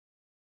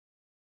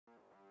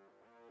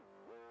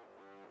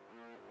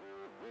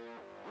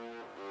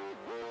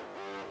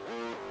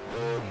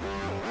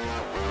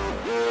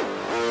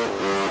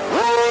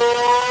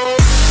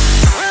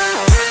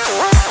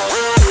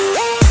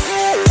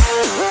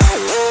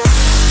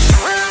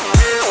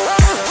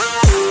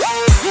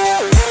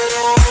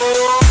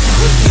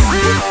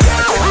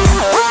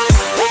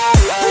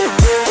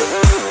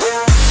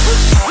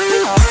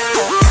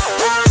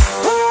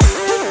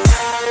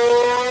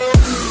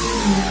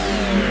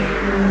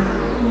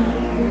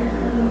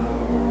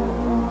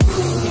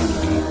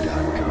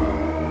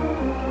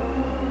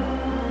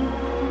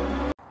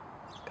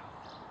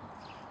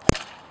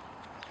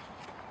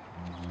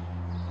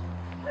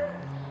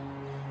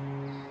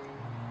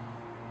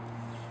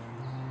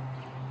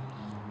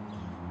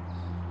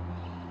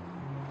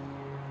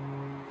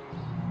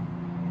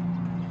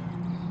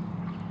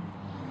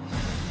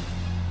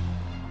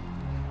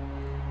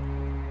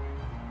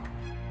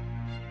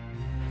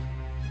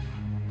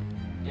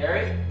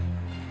Gary?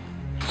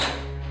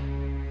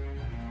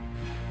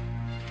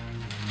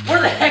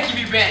 Where the heck have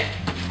you been?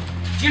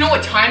 Do you know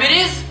what time it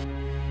is?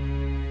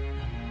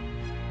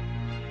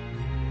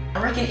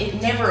 I reckon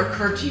it never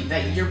occurred to you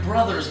that your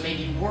brothers may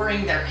be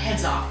worrying their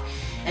heads off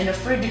and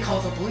afraid to call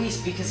the police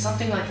because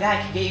something like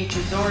that could get you to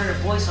a daughter and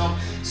a boy's home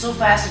so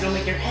fast it'll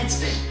make your head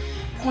spin.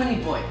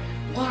 Pointy boy,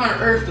 what on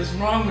earth is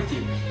wrong with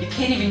you? You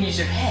can't even use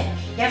your head.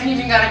 You haven't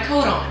even got a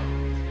coat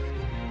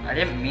on. I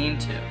didn't mean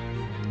to.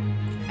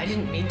 I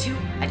didn't mean to?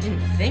 I didn't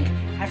think?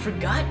 I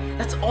forgot?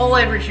 That's all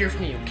I ever hear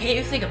from you. Can't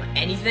you think of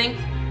anything?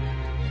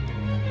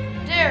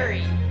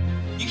 Derry.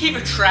 You keep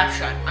a trap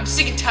shut. I'm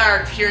sick and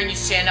tired of hearing you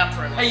stand up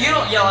for him. Hey, you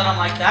don't yell at him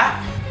like that.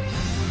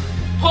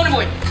 Pony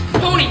boy!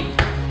 Pony!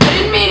 I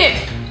didn't mean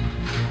it!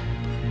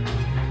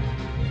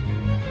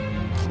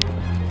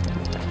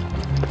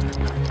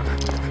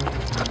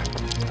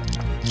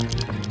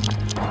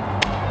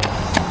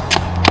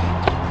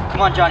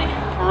 Come on, Johnny.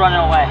 We're running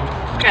away.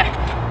 Okay.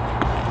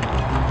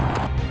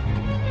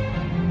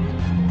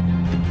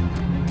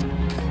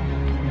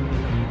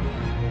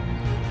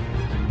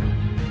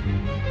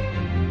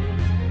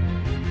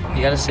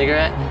 You got a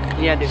cigarette?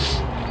 Yeah, dude.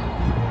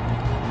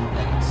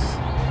 Thanks.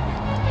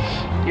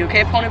 You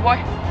okay, Pony boy?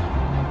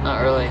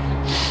 Not really.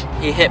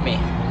 He hit me.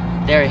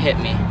 Derry hit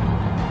me.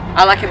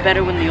 I like it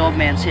better when the old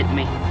man's hitting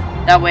me.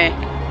 That way,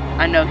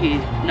 I know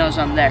he knows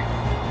I'm there.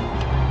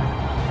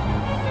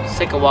 Let's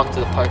take a walk to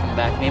the park and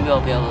back. Maybe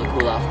I'll be able to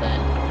cool off then.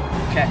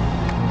 Okay.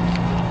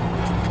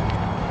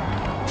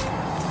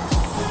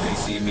 They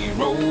see me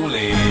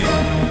rolling,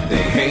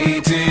 they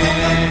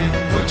hating,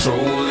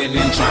 patrolling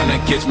and trying to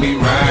catch me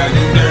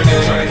riding dirty,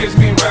 trying to catch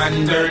me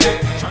riding dirty,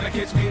 trying to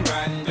catch me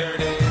riding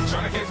dirty,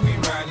 trying to catch me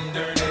riding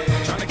dirty,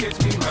 trying to catch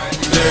me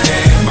riding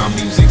dirty. My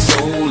music's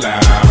so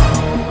loud,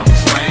 I'm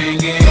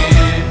swinging,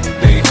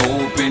 they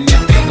hoping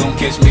that they gon'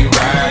 catch me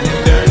riding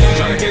dirty,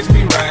 trying to catch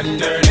me riding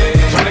dirty,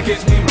 trying to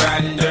catch me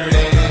riding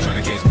dirty, trying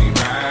to catch me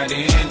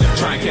riding dirty,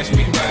 trying to catch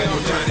me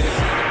riding dirty.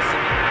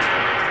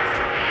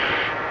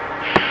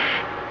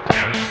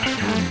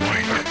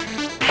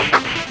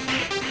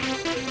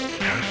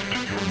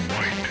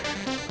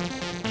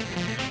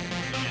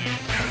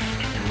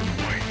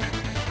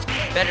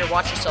 Better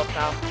watch yourself,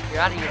 pal. You're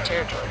out of your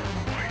territory.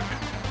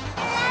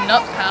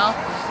 Nup, pal.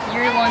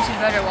 You're the ones who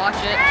better watch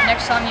it.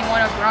 Next time you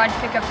want a bride,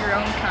 pick up your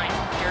own kind,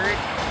 dirt.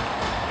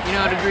 You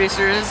know what a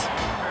greaser is?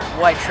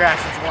 White trash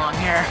with long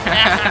hair.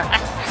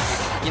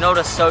 You know what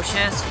a soch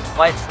is?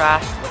 White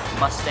trash with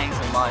Mustangs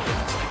and Mudgeons.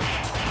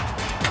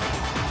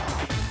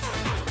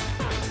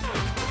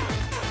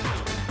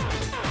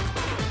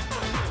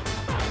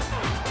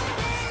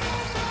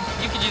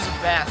 You could use a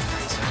bath,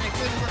 greaser. And it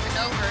couldn't work it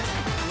over.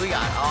 We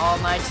got all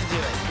night to do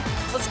it.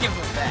 Let's give him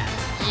a bath.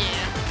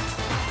 Yeah.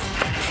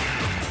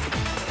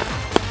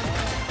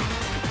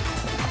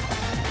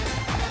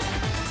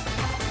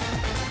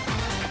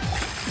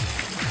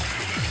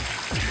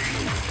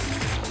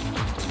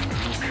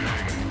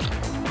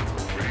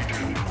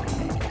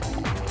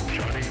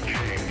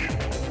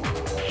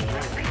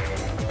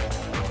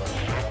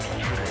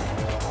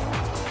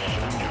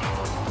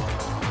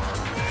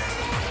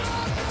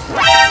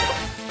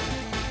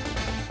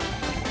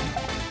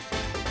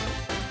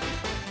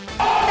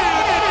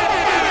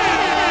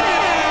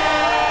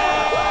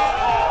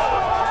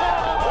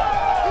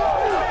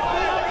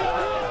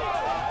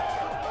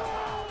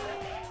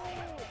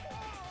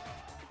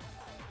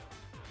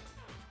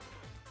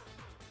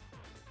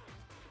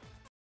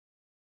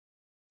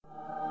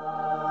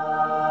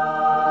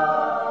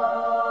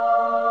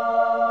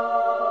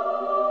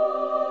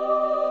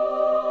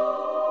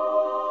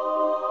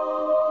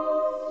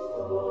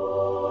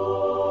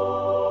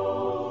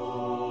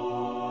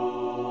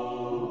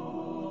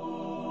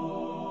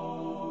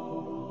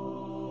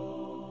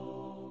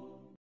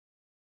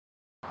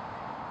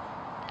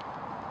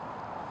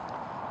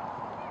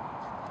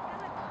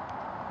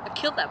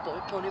 I killed that boy,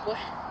 Pony boy.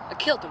 I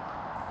killed him.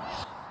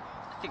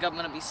 I think I'm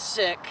gonna be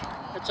sick.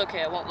 That's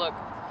okay, I won't look.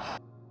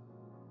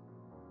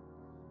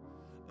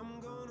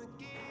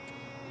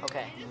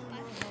 Okay.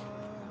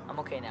 I'm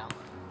okay now.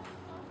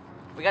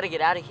 We gotta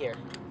get out of here.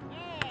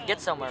 Get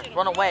somewhere.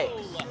 Run away.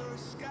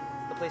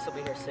 The police will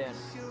be here soon.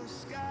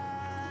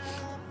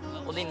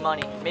 We'll need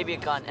money, maybe a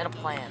gun, and a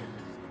plan.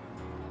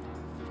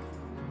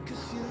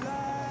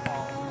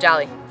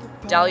 Dally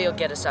will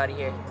get us out of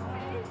here.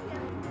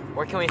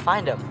 Where can we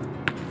find him?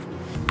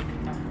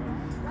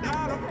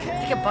 I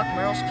think at Buck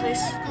Merrill's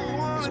place.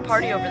 There's a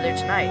party over there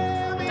tonight.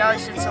 Dally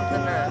said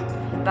something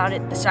about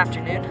it this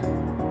afternoon.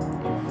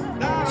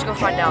 Let's go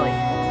find Dally.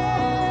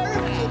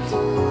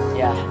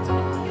 Yeah.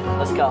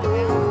 Let's go.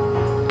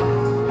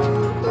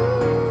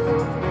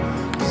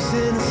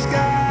 In the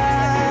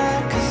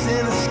sky, 'cause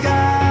in the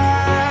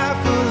sky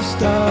full of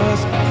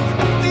stars,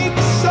 I think I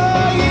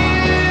saw you.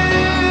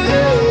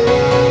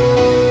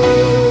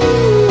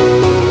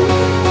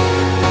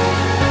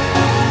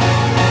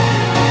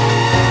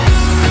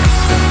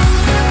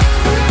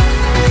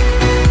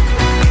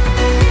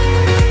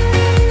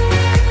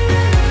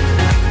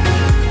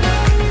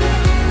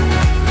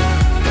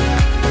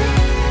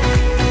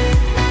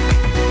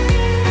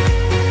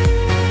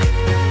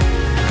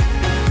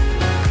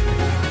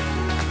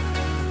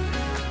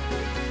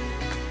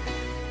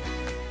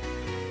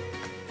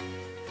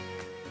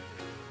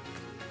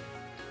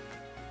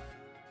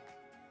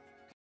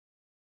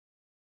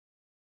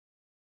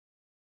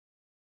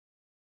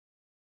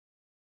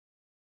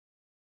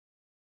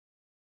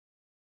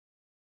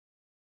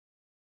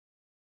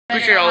 We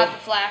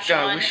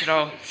should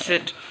all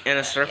sit in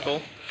a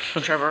circle,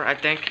 Trevor, I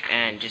think,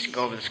 and just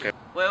go over the script.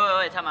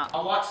 Wait, time out.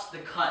 I'll watch the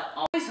cut.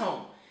 Always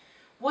home.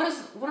 What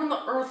on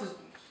the earth is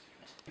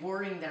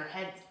worrying their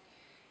heads?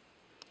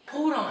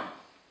 Hold on.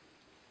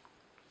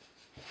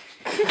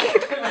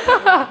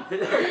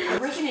 I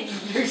reckon it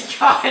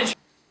God.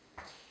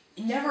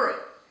 Never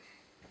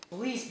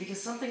police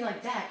because something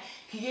like that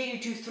can get you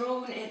to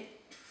throw it.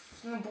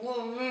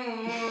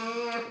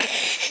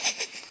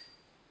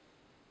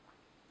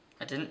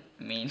 I didn't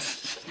mean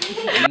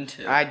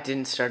to. I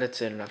didn't start it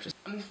soon enough. Just.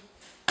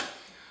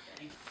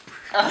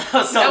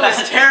 That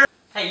was terrible.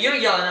 Hey, you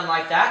don't yell at him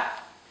like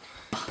that.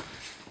 You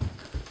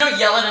don't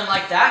yell at him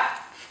like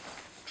that.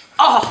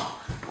 Oh!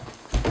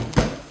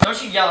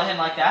 Don't you yell at him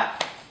like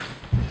that.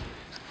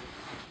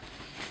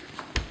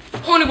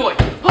 Pony boy!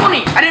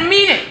 Pony! I didn't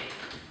mean it!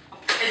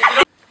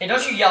 Hey,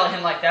 don't you yell at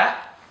him like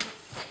that.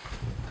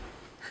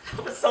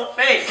 That was so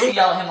fake. Don't you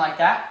yell at him like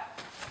that.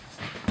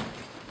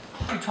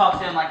 Don't you talk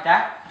to him like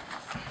that.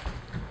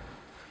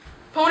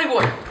 Pony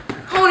boy!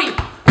 Pony!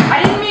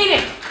 I didn't mean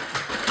it!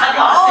 I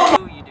got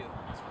it! You do.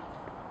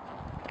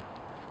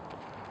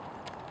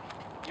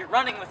 You're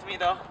running with me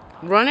though.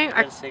 Running?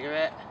 Got a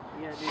cigarette?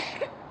 Yeah, dude.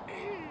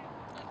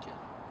 Thank you.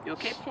 You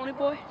okay, pony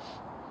boy?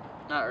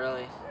 Not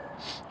really.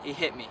 He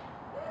hit me.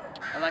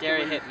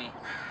 Gary hit me.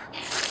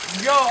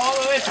 Go all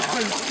the way down.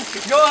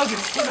 Go up.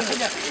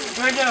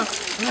 Right down.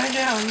 Right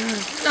down.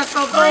 That's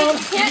so Brae, you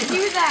can't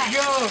do that.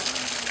 Go.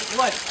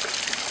 What?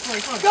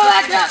 Wait, come on. Go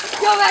back down.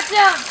 Go back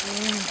down.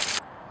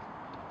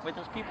 Wait,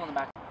 there's people in the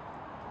back.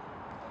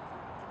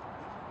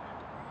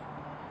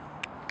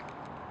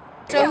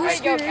 So whose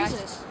scooter is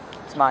this?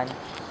 It's mine.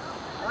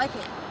 I like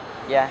it.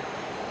 Yeah.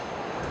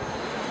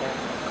 Okay,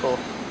 cool.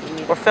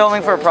 We're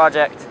filming for a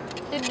project.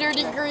 The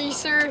dirty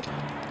greaser.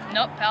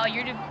 Nope, pal,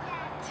 you're to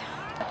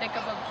pick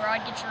up a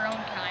broad, get your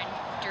own kind.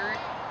 Dirt.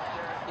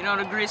 You know what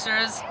a greaser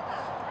is?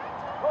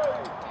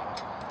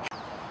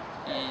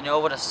 You know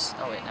what a...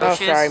 Oh, wait. Oh,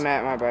 sorry,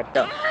 Matt. My bad.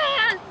 No.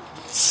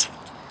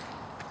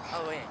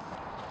 Oh, wait.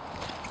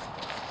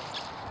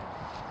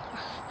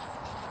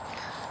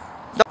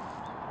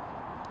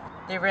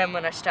 They ran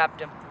when I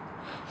stabbed him.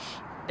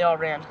 They all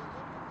ran. Me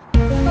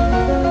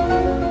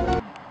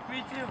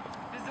too.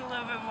 Just a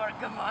little bit more.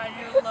 Come on,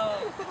 you're low.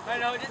 I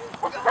know, just...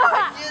 Come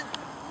on, just...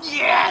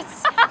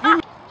 Yes!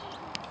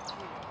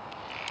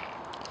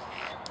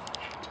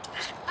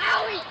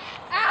 Owie!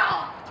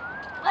 Ow!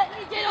 Let me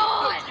get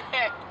on!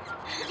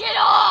 Get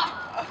off!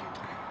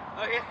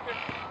 Okay.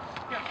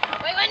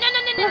 Wait,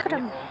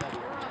 no.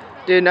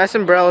 Dude, nice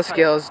umbrella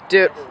skills.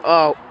 Dude,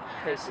 oh.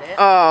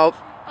 Oh.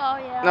 Oh,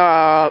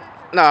 yeah.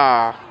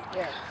 No.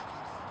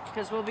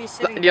 Because we'll be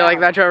sitting Do you like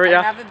that, Trevor? I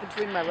Yeah? have it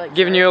between my legs.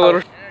 Giving you a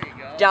little...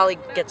 Dolly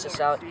gets us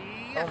out.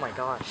 Oh my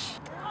gosh.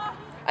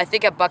 I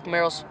think at Buck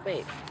Merrill's...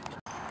 Wait.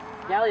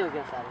 Gally will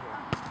get us out of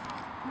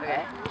here.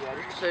 Okay. You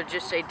ready? So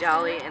just say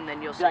Dolly and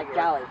then you'll say... Like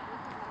Gally.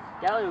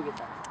 Gally will get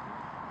us out.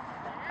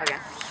 Okay.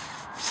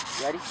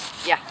 You ready?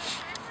 Yeah.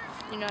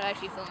 You're not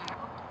actually filming.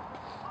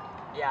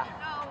 Yeah.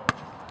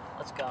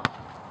 Let's go.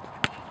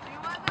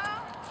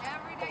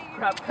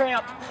 Crap,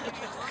 cramp.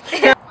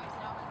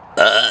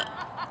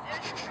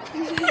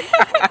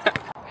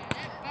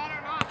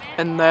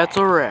 And that's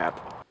a wrap.